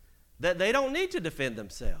agreement that they don't need to defend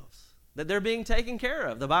themselves, that they're being taken care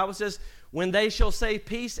of. The Bible says, when they shall say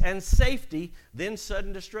peace and safety, then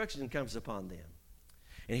sudden destruction comes upon them.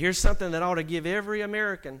 And here's something that ought to give every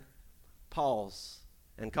American pause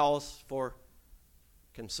and cause for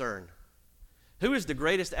concern. Who is the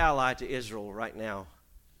greatest ally to Israel right now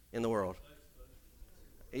in the world?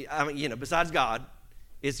 I mean, besides God,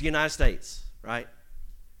 it's the United States, right?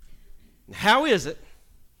 How is it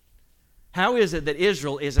that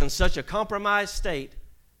Israel is in such a compromised state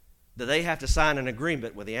that they have to sign an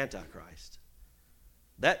agreement with the Antichrist?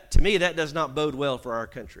 To me, that does not bode well for our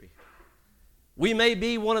country. We may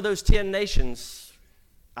be one of those 10 nations.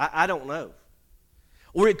 I don't know.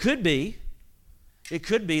 Or it could be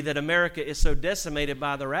that America is so decimated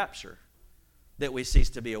by the rapture that we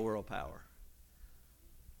cease to be a world power.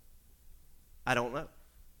 I don't know.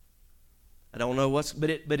 I don't know but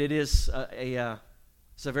it is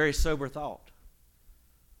it's a very sober thought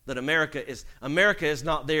that America is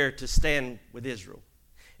not there to stand with Israel.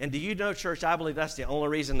 And do you know, church, I believe that's the only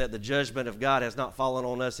reason that the judgment of God has not fallen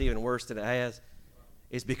on us even worse than it has,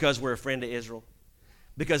 is because we're a friend of Israel.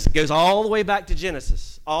 Because it goes all the way back to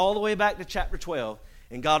Genesis, all the way back to chapter 12,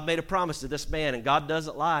 and God made a promise to this man, and God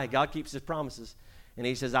doesn't lie. God keeps his promises. And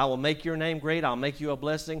he says, I will make your name great. I'll make you a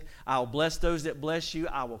blessing. I'll bless those that bless you.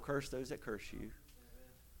 I will curse those that curse you.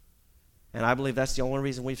 And I believe that's the only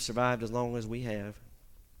reason we've survived as long as we have.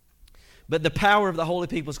 But the power of the holy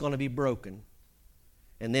people is going to be broken.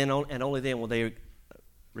 And only then will they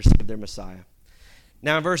receive their Messiah.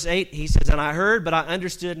 Now in verse 8, he says, and I heard, but I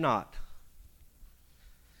understood not.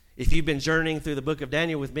 If you've been journeying through the book of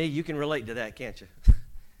Daniel with me, you can relate to that, can't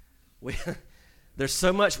you? There's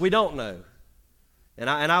so much we don't know. And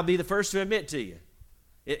I'll be the first to admit to you.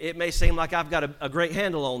 It may seem like I've got a great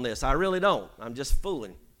handle on this. I really don't. I'm just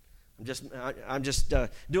fooling. I'm just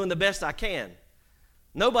doing the best I can.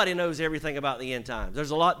 Nobody knows everything about the end times.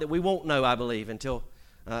 There's a lot that we won't know, I believe, until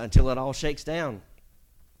it all shakes down.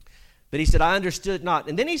 But he said, I understood not.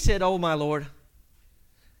 And then he said, oh, my Lord.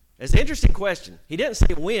 It's an interesting question. He didn't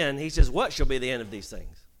say when. He says, what shall be the end of these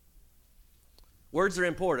things? Words are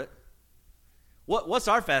important. What's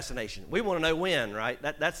our fascination? We want to know when, right?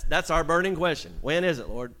 That's our burning question. When is it,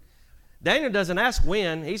 Lord? Daniel doesn't ask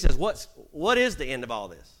when. He says, what is the end of all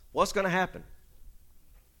this? What's going to happen?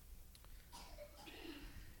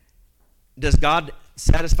 Does God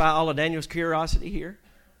satisfy all of Daniel's curiosity here?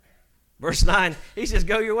 Verse 9, he says,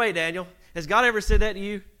 go your way, Daniel. Has God ever said that to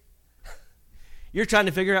you? You're trying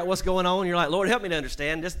to figure out what's going on. You're like, Lord, help me to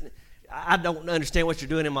understand. I don't understand what you're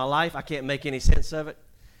doing in my life. I can't make any sense of it.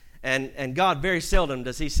 And God, very seldom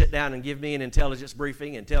does he sit down and give me an intelligence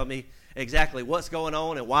briefing and tell me exactly what's going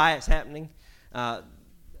on and why it's happening.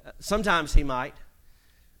 Sometimes he might.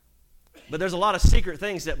 But there's a lot of secret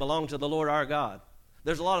things that belong to the Lord our God.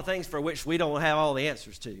 There's a lot of things for which we don't have all the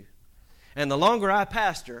answers to. And the longer I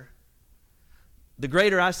pastor, the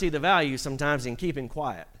greater I see the value sometimes in keeping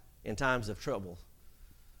quiet in times of trouble.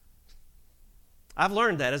 I've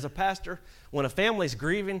learned that as a pastor. When a family's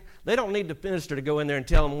grieving, they don't need the minister to go in there and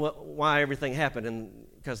tell them why everything happened. And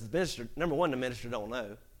because the minister, number one, the minister don't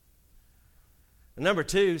know. And number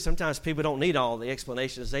two, sometimes people don't need all the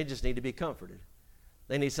explanations. They just need to be comforted.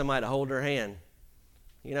 They need somebody to hold their hand.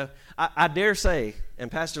 You know, I dare say,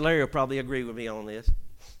 and Pastor Larry will probably agree with me on this,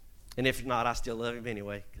 and if not, I still love him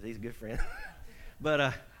anyway because he's a good friend.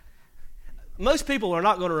 But most people are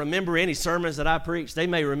not going to remember any sermons that I preach. They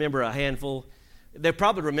may remember a handful. They'll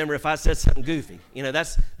probably remember if I said something goofy. You know,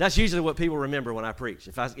 that's usually what people remember when I preach.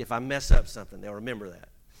 If I mess up something, they'll remember that.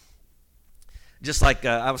 Just like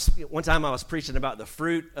one time I was preaching about the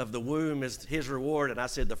fruit of the womb is his reward, and I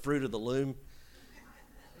said the fruit of the loom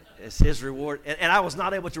is his reward, and I was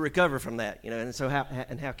not able to recover from that. You know, and so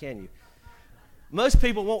how can you? Most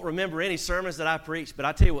people won't remember any sermons that I preach, but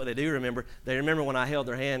I tell you what they do remember. They remember when I held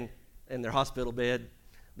their hand in their hospital bed.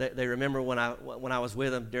 They remember when I was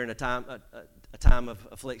with them during a time of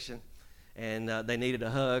affliction, and they needed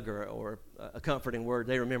a hug or a comforting word.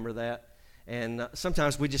 They remember that. And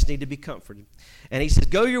sometimes we just need to be comforted. And he says,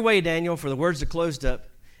 go your way, Daniel, for the words are closed up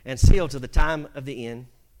and sealed to the time of the end.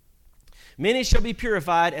 Many shall be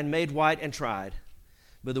purified and made white and tried,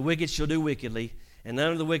 but the wicked shall do wickedly, and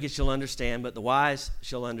none of the wicked shall understand, but the wise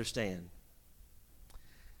shall understand.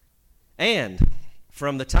 And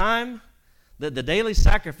from the time that the daily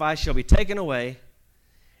sacrifice shall be taken away,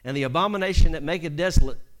 and the abomination that maketh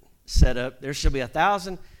desolate set up, there shall be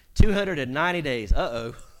 1,290 days.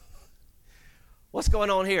 Uh-oh. What's going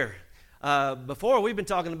on here? Before, we've been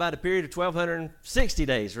talking about a period of 1,260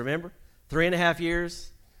 days, remember? 3.5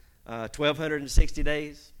 years, 1,260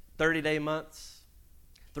 days, 30-day months,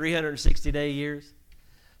 360-day years.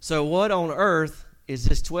 So what on earth is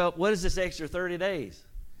this what is this extra 30 days?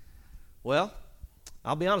 Well,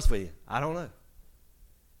 I'll be honest with you. I don't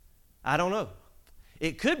know.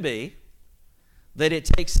 It could be that it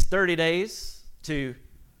takes 30 days to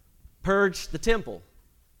purge the temple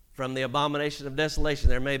from the abomination of desolation.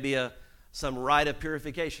 There may be some rite of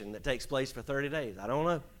purification that takes place for 30 days. I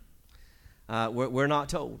don't know. We're not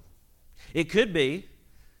told. It could be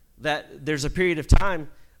that there's a period of time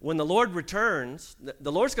when the Lord returns.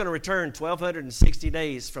 The Lord's going to return 1,260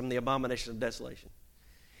 days from the abomination of desolation.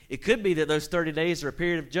 It could be that those 30 days are a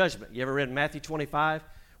period of judgment. You ever read Matthew 25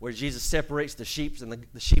 where Jesus separates the sheep and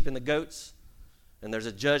the goats, and there's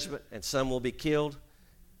a judgment, and some will be killed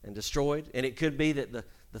and destroyed? And it could be that the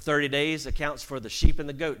 30 days accounts for the sheep and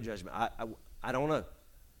the goat judgment. I don't know.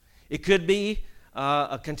 It could be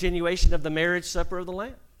a continuation of the marriage supper of the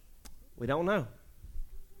Lamb. We don't know.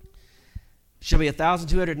 Shall be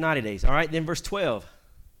 1,290 days. All right, then verse 12.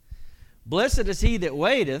 Blessed is he that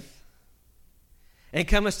waiteth and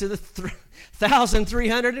cometh to the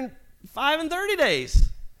 1,305 and 30 days.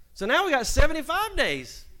 So now we got 75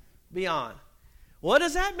 days beyond. What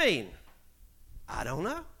does that mean? I don't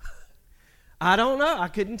know. I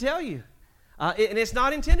couldn't tell you. And it's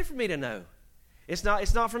not intended for me to know. It's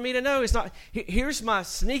not for me to know. Here's my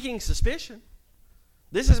sneaking suspicion.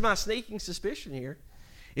 This is my sneaking suspicion here,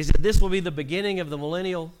 is that this will be the beginning of the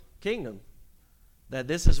millennial kingdom. That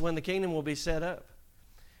this is when the kingdom will be set up.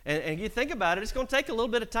 And you think about it, it's going to take a little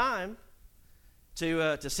bit of time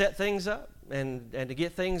to set things up and to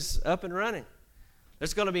get things up and running.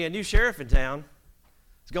 There's going to be a new sheriff in town.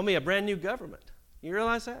 It's going to be a brand new government. You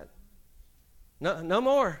realize that? No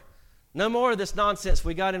more. No more of this nonsense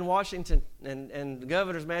we got in Washington and the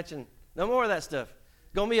governor's mansion. No more of that stuff.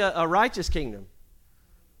 It's going to be a righteous kingdom.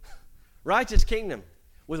 Righteous kingdom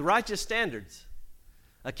with righteous standards.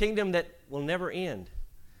 A kingdom that will never end.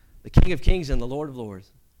 The King of Kings and the Lord of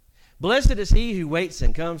Lords. Blessed is he who waits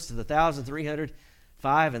and comes to the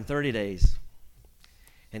 1,305 days.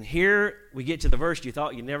 And here we get to the verse you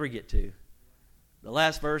thought you'd never get to. The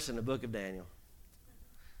last verse in the book of Daniel.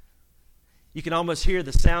 You can almost hear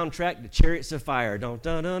the soundtrack, the chariots of fire. Dun,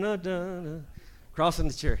 dun, dun, dun, dun, dun, crossing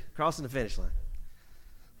the finish line.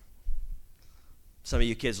 Some of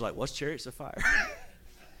you kids are like, what's chariots of fire?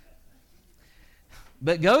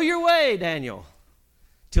 But go your way, Daniel,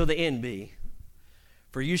 till the end be.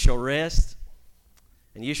 For you shall rest,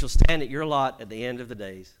 and you shall stand at your lot at the end of the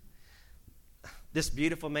days. This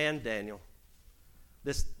beautiful man, Daniel,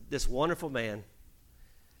 this wonderful man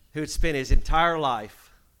who had spent his entire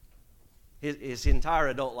life, his entire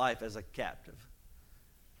adult life as a captive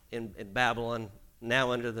in Babylon,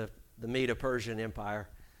 now under the Medo-Persian Empire.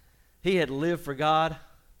 He had lived for God.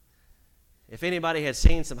 If anybody had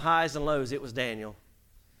seen some highs and lows, it was Daniel.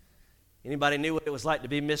 Anybody knew what it was like to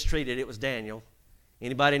be mistreated, it was Daniel.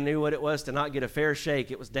 Anybody knew what it was to not get a fair shake,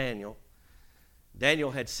 it was Daniel. Daniel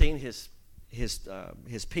had seen his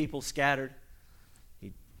people scattered.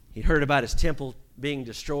 He heard about his temple being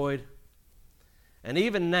destroyed. And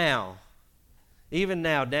even now,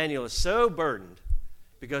 Daniel is so burdened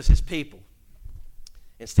because his people,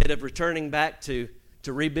 instead of returning back to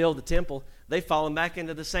rebuild the temple, they've fallen back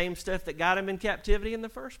into the same stuff that got him in captivity in the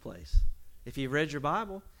first place. If you've read your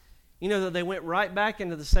Bible, you know that they went right back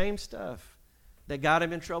into the same stuff that got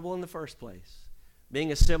him in trouble in the first place,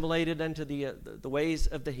 being assimilated into the ways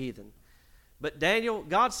of the heathen. But Daniel,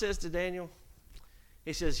 God says to Daniel,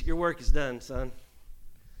 he says, your work is done, son.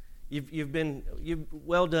 You've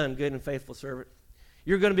well done, good and faithful servant.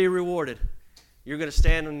 You're going to be rewarded. You're going to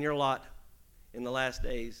stand on your lot in the last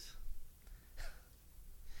days.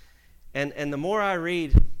 And the more I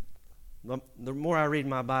read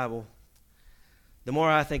my Bible, the more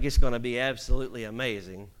I think it's going to be absolutely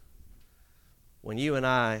amazing when you and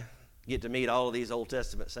I get to meet all of these Old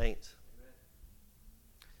Testament saints. Amen.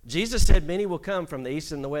 Jesus said many will come from the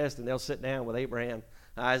east and the west, and they'll sit down with Abraham,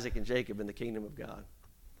 Isaac, and Jacob in the kingdom of God.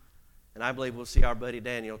 And I believe we'll see our buddy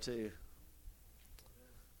Daniel too.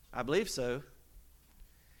 I believe so.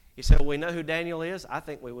 He said, well, we know who Daniel is? I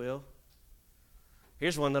think we will.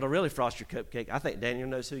 Here's one that'll really frost your cupcake. I think Daniel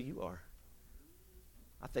knows who you are.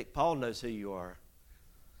 I think Paul knows who you are.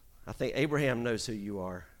 I think Abraham knows who you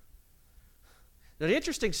are. Now, the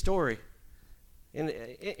interesting story,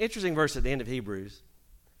 interesting verse at the end of Hebrews.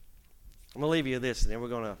 I'm going to leave you this, and then we're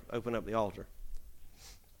going to open up the altar.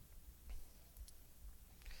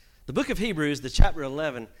 The book of Hebrews, the chapter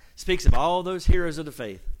 11, speaks of all those heroes of the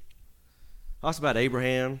faith. Talks about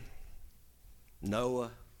Abraham,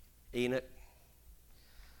 Noah, Enoch,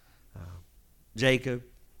 Jacob,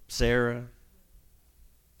 Sarah,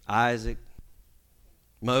 Isaac,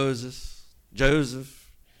 Moses, Joseph,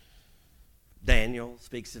 Daniel,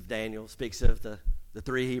 speaks of the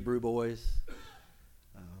three Hebrew boys,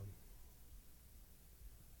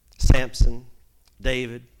 Samson,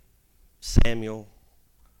 David, Samuel,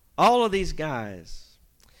 all of these guys.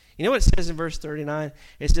 You know what it says in verse 39?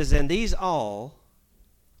 It says, and these all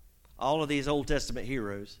of these Old Testament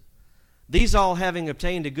heroes, these all having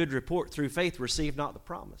obtained a good report through faith received not the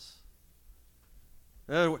promise.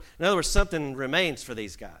 In other words, something remains for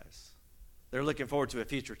these guys. They're looking forward to a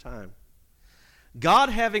future time. God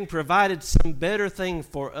having provided some better thing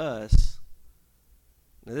for us,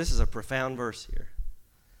 now this is a profound verse here,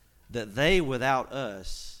 that they without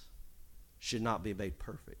us should not be made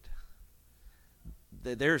perfect.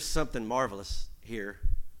 There's something marvelous here.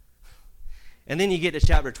 And then you get to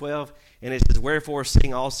chapter 12, and it says, wherefore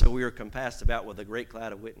seeing also we are compassed about with a great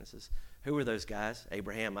cloud of witnesses. Who are those guys?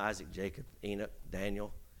 Abraham, Isaac, Jacob, Enoch,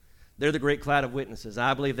 Daniel. They're the great cloud of witnesses.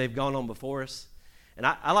 I believe they've gone on before us. And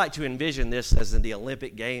I like to envision this as in the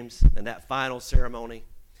Olympic Games and that final ceremony.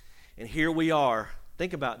 And here we are.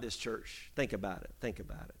 Think about this, church. Think about it. Think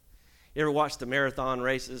about it. You ever watch the marathon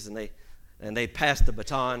races and they pass the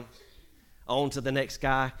baton on to the next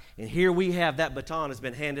guy? And here we have that baton has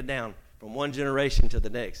been handed down from one generation to the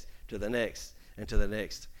next, to the next, and to the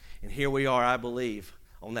next. And here we are, I believe,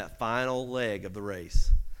 on that final leg of the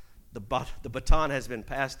race. The baton has been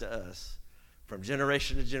passed to us from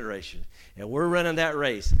generation to generation. And we're running that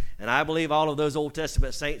race. And I believe all of those Old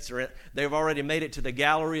Testament saints, they've already made it to the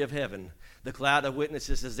gallery of heaven. The cloud of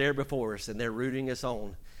witnesses is there before us, and they're rooting us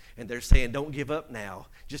on. And they're saying, don't give up now.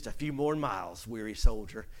 Just a few more miles, weary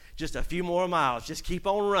soldier. Just a few more miles. Just keep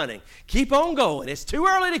on running. Keep on going. It's too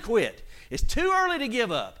early to quit. It's too early to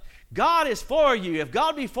give up. God is for you. If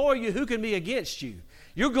God be for you, who can be against you?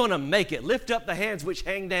 You're going to make it. Lift up the hands which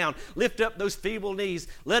hang down. Lift up those feeble knees.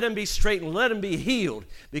 Let them be straightened. Let them be healed,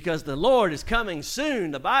 because the Lord is coming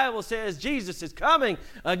soon. The Bible says Jesus is coming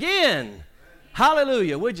again.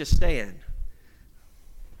 Hallelujah. Would you stand?